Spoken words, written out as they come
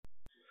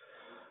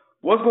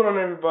What's going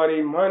on,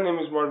 everybody? My name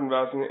is Martin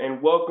Vasson,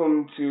 and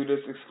welcome to this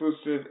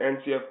exclusive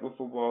NCF with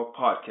Football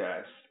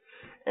podcast.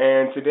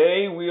 And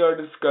today we are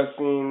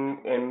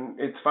discussing, and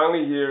it's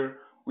finally here.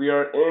 We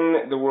are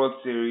in the World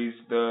Series.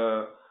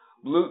 Not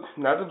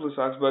the Blue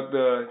Sox, but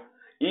the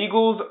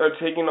Eagles are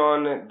taking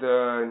on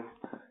the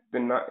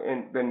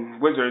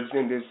Wizards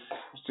in this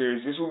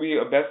series. This will be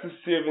a best of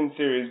seven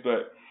series,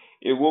 but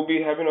it will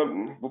be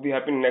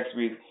happening next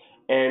week,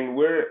 and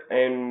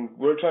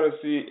we're trying to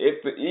see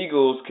if the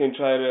Eagles can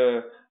try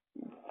to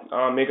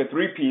make a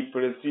three-peat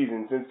for this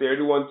season since they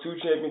already won two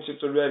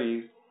championships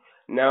already.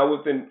 Now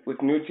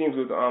with new teams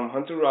with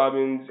Hunter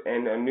Robbins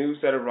and a new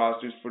set of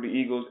rosters for the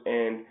Eagles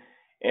and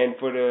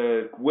for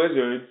the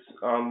Wizards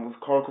with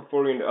Carl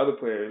Cafori and the other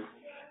players,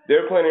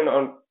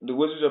 the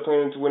Wizards are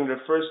planning to win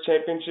their first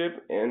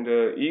championship and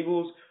the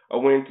Eagles are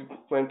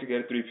planning to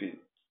get a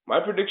three-peat. My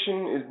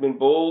prediction has been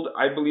bold.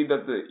 I believe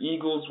that the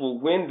Eagles will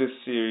win this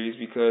series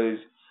because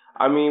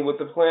I mean, with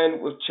the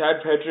plan with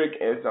Chad Patrick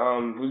as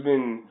who's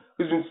been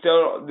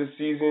stellar this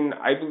season,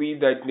 I believe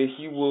that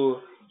he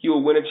will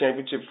win a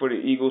championship for the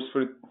Eagles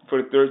for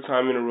the third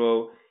time in a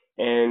row.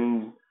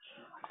 And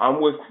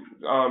I'm with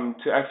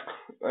to ask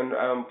and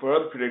for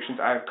other predictions.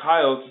 I have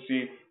Kyle to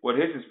see what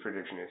his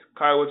prediction is.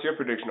 Kyle, what's your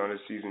prediction on this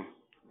season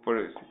for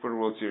the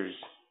World Series?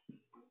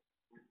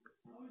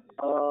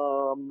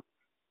 Um,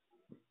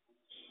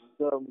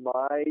 so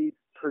my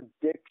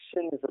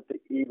prediction is that the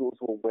Eagles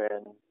will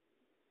win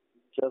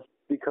just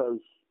because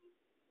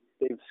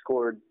they've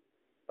scored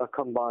a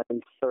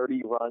combined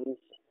 30 runs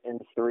in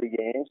 3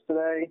 games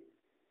today.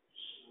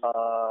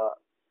 Uh,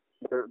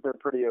 they're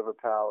pretty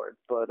overpowered,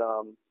 but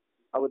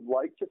I would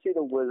like to see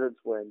the Wizards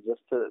win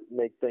just to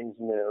make things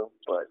new.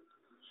 But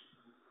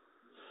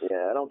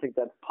yeah, I don't think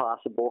that's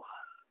possible.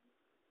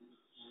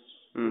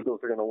 Hmm. Eagles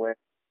are gonna win.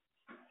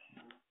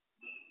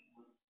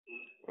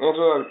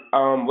 Also,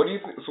 what do you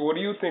so what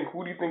do you think?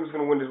 Who do you think is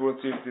going to win this World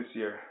Series this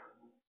year?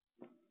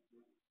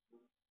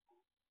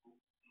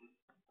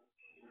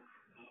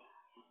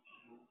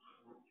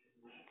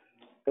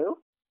 Who?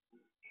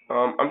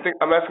 I'm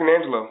asking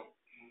Angelo.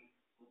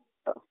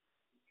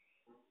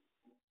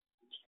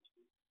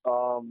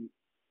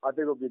 I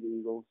think it'll be the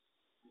Eagles,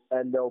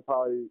 and they'll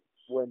probably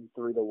win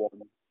 3-1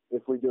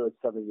 if we do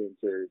a 7-game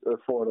series or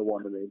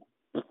 4-1. I mean,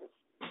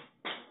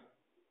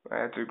 I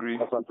have to agree.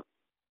 that's what,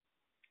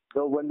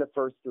 they'll win the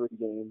first 3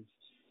 games,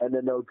 and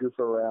then they'll goof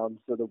around,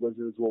 so the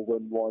Wizards will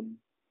win one,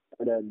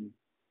 and then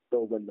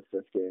they'll win the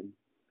 5th game.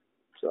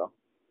 So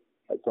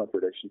that's my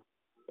prediction.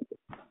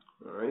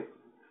 All right.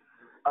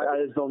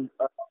 I just don't.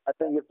 I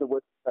think if the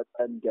Wizards had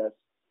 10 guests,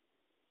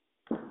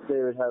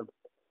 they would have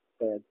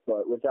fans,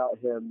 but without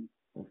him,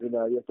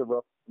 you have to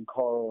run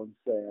Carl and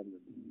Sam,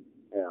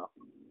 and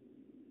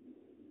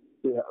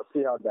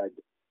see how that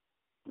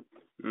goes.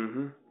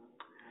 Mhm.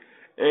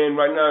 And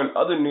right now, in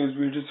other news,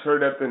 we just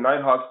heard that the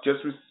Nighthawks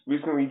just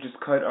recently just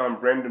cut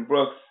Brandon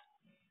Brooks.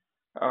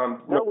 No,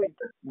 No, we.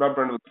 not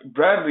Brandon.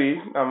 Bradley.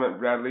 I meant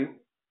Bradley.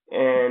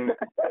 And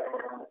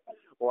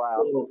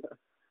Wow.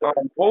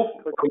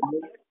 both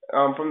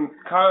from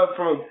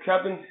a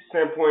captain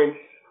standpoint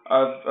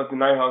of the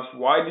Nighthawks,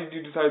 why did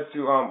you decide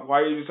to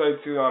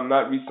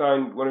not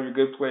re-sign one of your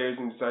good players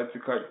and decide to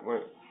cut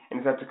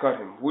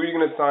him? Who are you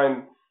gonna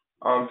sign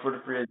for the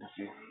free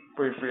agency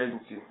for your free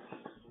agency?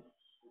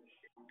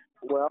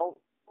 Well,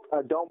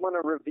 I don't want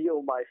to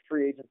reveal my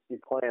free agency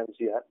plans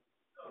yet,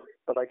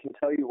 but I can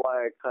tell you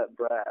why I cut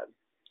Brad.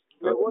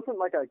 It wasn't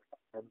like I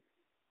cut him.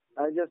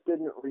 I just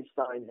didn't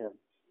re-sign him.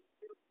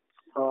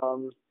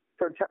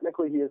 So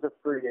technically he is a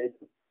free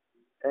agent,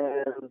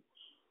 and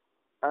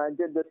I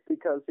did this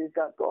because he's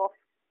got golf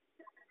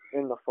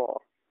in the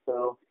fall.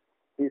 So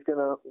he's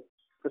gonna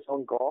focus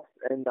on golf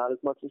and not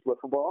as much as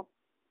wiffle ball,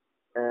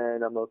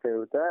 and I'm okay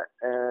with that.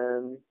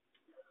 And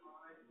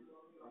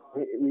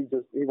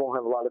he won't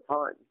have a lot of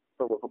time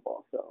for wiffle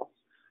ball, so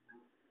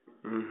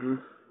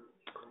Mhm.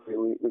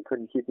 we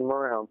couldn't keep him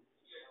around.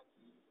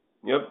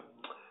 Yep.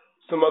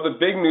 Some other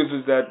big news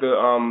is that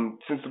the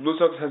since the Blue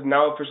Sox has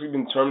now officially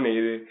been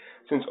terminated,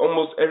 since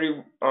almost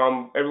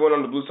everyone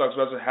on the Blue Sox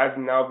roster has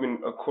now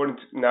been according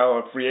to now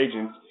a free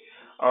agent.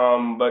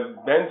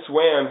 But Ben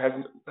Swam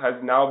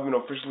has now been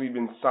officially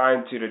been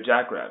signed to the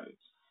Jackrabbits.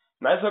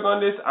 Nice talk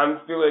on this. I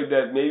feel like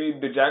that maybe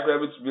the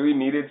Jackrabbits really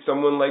needed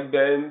someone like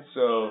Ben.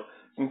 So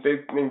since they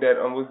think that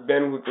with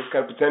Ben with this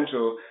kind of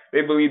potential,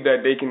 they believe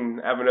that they can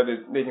have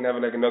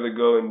like another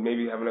go and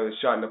maybe have another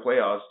shot in the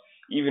playoffs.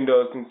 Even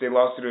though since they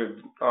lost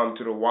to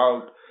the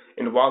wild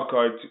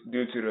card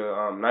due to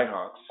the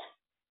Nighthawks.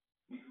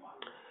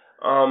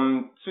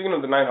 Speaking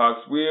of the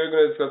Nighthawks, we're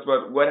gonna discuss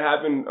about what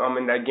happened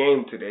in that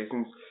game today.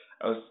 Since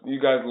you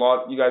guys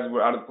lost, you guys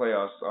were out of the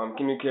playoffs.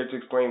 Can you care to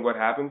explain what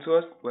happened to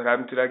us? What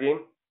happened to that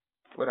game?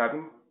 What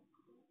happened?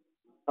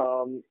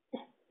 Um,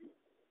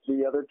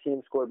 the other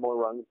team scored more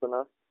runs than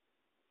us.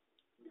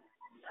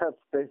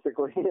 That's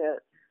basically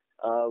it.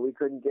 We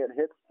couldn't get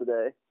hits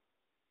today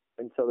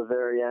until the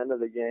very end of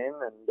the game,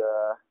 and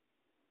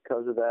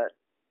because of that,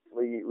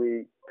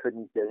 we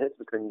couldn't get hits,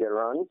 we couldn't get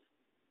runs,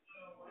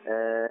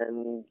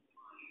 and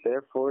therefore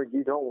therefore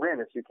you don't win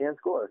if you can't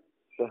score.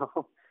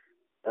 So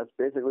that's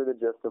basically the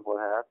gist of what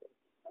happened.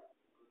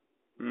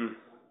 Hmm.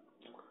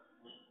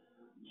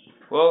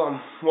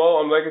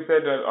 Like I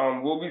said,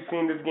 we'll be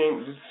seeing this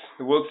game.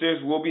 The World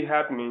Series will be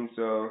happening.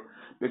 So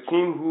the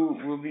team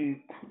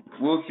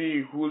we'll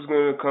see who's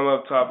going to come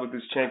up top with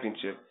this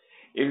championship.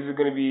 Is it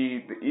going to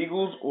be the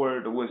Eagles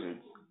or the Wizards?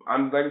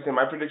 Like I said,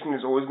 my prediction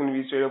is always going to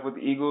be straight up with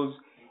the Eagles,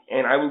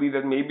 and I believe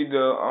that maybe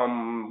the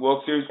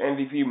World Series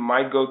MVP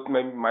might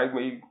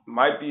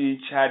be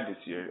Chad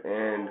this year,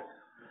 and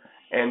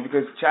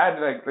because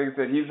Chad, like I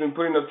said, he's been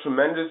putting up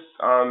tremendous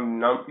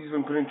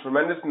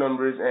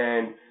numbers,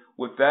 and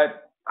with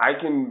that, I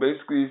can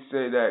basically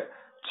say that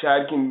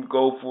Chad can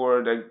go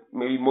for like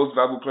maybe most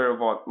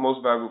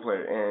valuable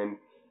player, and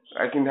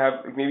I can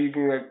have maybe he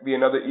can be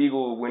another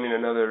Eagle winning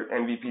another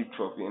MVP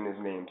trophy in his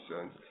name.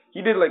 So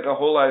he did like a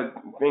whole lot of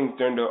things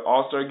during the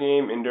All Star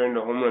game and during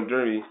the Home Run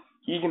Derby.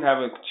 He can have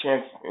a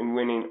chance in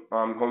winning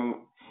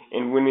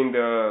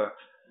the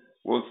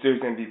World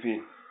Series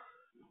MVP.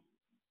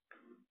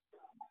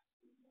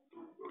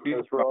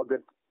 Those were all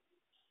good.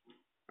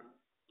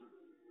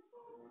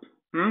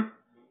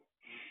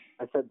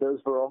 I said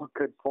those were all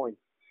good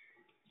points.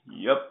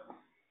 Yep.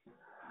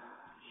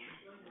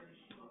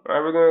 All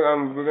right,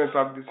 we're gonna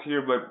stop this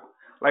here, but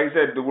like I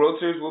said, the World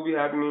Series will be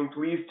happening.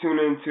 Please tune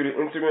in to the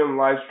Instagram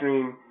live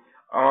stream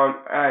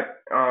at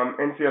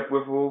NCF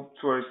Wiffle.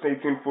 So stay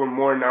tuned for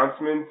more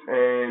announcements.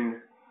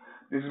 And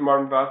this is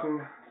Martin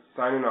Boston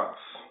signing off.